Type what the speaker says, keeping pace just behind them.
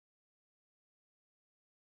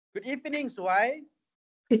Good evening, Suoy.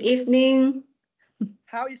 Good evening.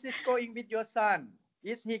 How is it going with your son?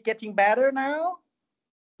 Is he getting better now?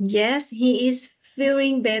 Yes, he is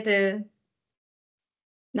feeling better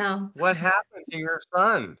now. What happened to your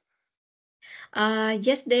son?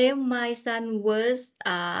 Yesterday, my son was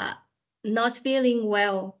not feeling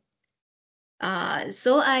well.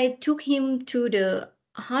 So I took him to the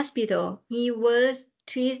hospital. He was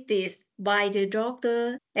treated by the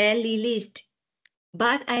doctor and released,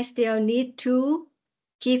 but I still need to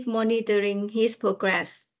keep monitoring his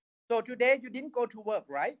progress. So today you didn't go to work,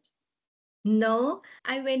 right? No,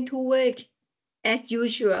 I went to work as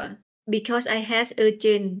usual because I had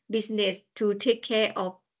urgent business to take care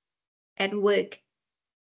of at work.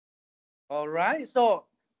 All right. So,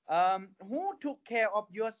 who took care of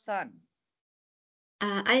your son?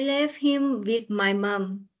 I left him with my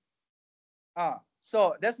mom.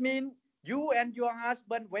 So that means you and your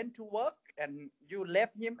husband went to work and you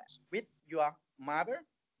left him with your mother?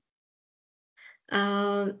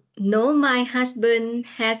 No, my husband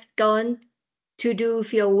has gone to do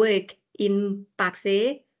field work in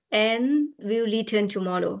Pakse and will return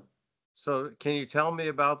tomorrow. So, can you tell me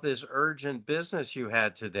about this urgent business you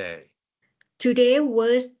had today? Today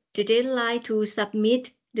was the deadline to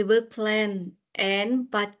submit the work plan and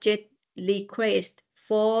budget request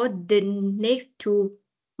for the next 2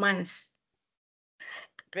 months.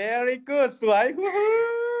 Very good, Suai.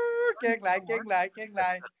 Woohoo! เก่งหลา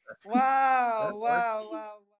ย wow, That worked. wow, wow.